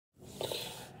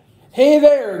Hey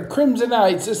there,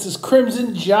 Crimsonites. This is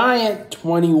Crimson Giant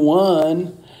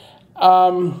 21.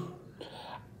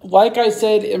 Like I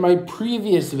said in my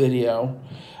previous video,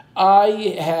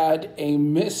 I had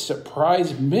a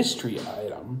surprise mystery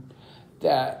item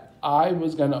that I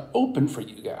was going to open for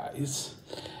you guys.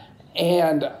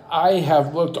 And I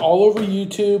have looked all over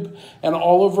YouTube and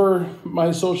all over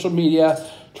my social media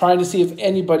trying to see if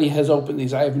anybody has opened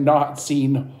these. I have not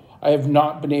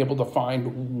been able to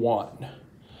find one.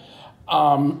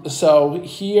 So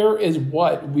here is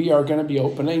what we are going to be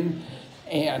opening,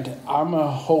 and I'm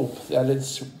gonna hope that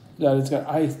it's gonna.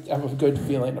 I have a good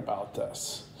feeling about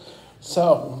this.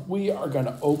 So we are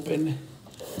gonna open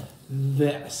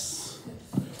this.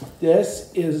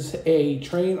 This is a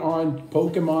Train On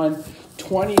Pokemon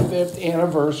 25th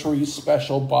Anniversary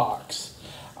Special Box.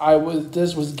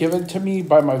 This was given to me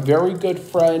by my very good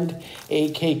friend,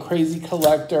 AK Crazy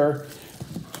Collector.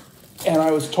 And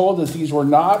I was told that these were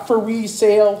not for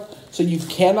resale, so you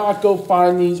cannot go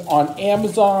find these on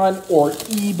Amazon or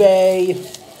eBay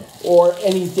or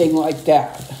anything like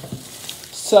that.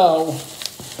 So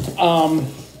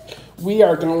we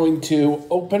are going to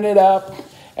open it up,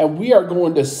 and we are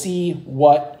going to see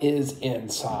what is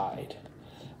inside.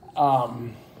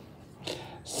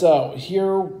 So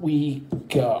here we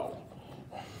go.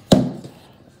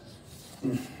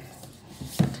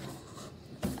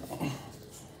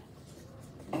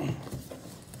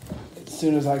 As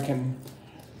soon as I can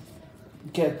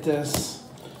get this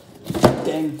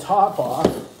dang top off.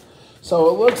 So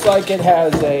it looks like it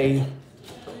has a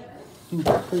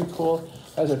pretty cool,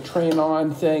 has a Train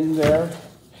On thing there.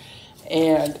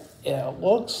 And it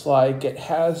looks like it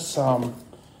has some,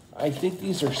 I think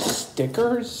these are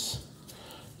stickers.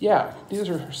 Yeah, these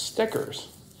are stickers.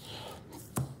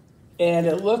 And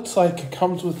it looks like it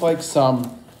comes with like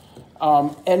some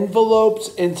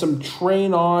envelopes and some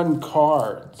Train On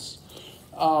cards.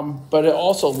 But it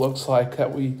also looks like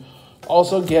that we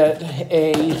also get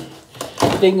a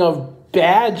thing of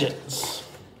badges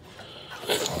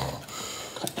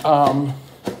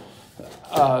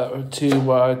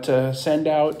to send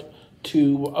out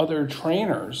to other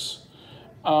trainers.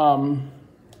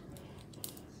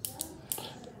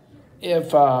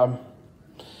 If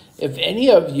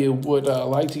any of you would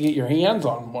like to get your hands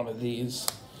on one of these,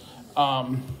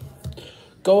 go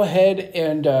ahead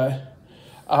and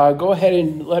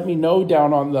let me know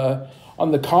down on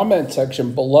the comment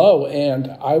section below,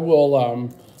 and I will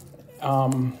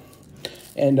you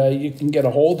can get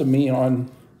a hold of me on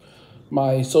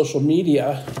my social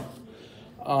media,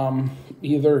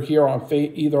 either here on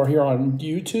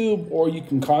YouTube, or you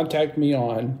can contact me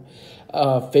on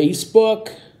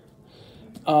Facebook,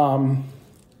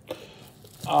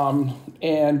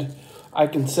 and I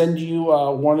can send you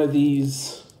one of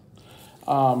these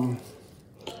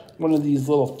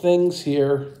little things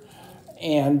here,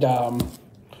 and a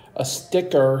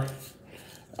sticker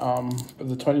for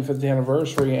the 25th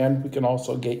anniversary, and we can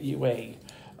also get you a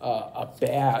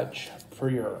badge for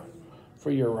your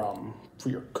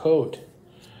coat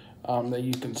that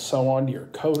you can sew onto your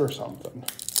coat or something.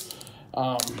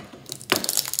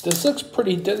 This looks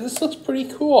pretty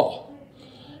cool.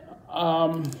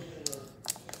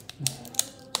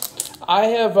 I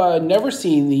have never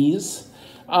seen these.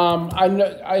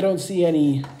 I don't see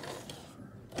any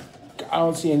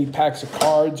packs of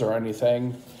cards or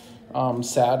anything,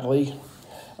 sadly.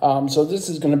 So this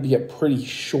is going to be a pretty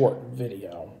short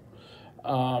video.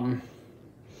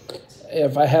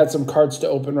 If I had some cards to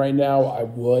open right now, I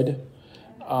would.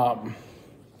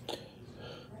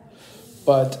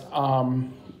 But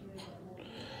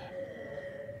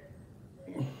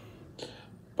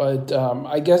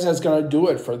I guess that's going to do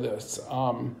it for this.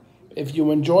 If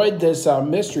you enjoyed this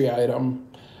mystery item,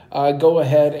 go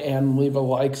ahead and leave a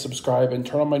like, subscribe, and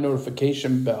turn on my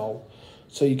notification bell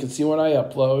so you can see when I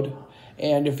upload.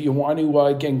 And if you want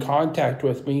to get in contact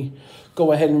with me,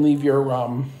 go ahead and leave your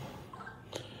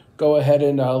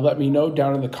let me know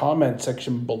down in the comment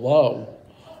section below.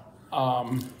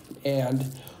 And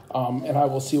I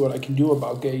will see what I can do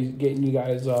about getting you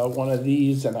guys one of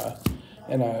these and a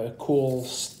cool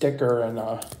sticker and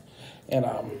a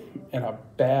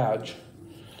badge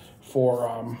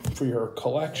for your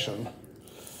collection.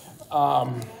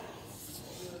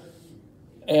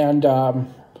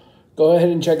 Go ahead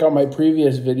and check out my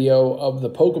previous video of the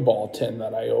Pokeball tin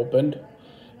that I opened.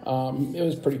 It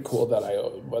was pretty cool that I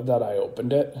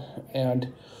opened it,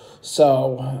 and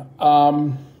so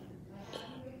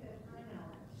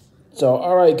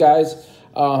all right, guys,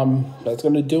 that's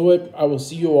gonna do it. I will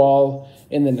see you all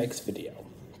in the next video.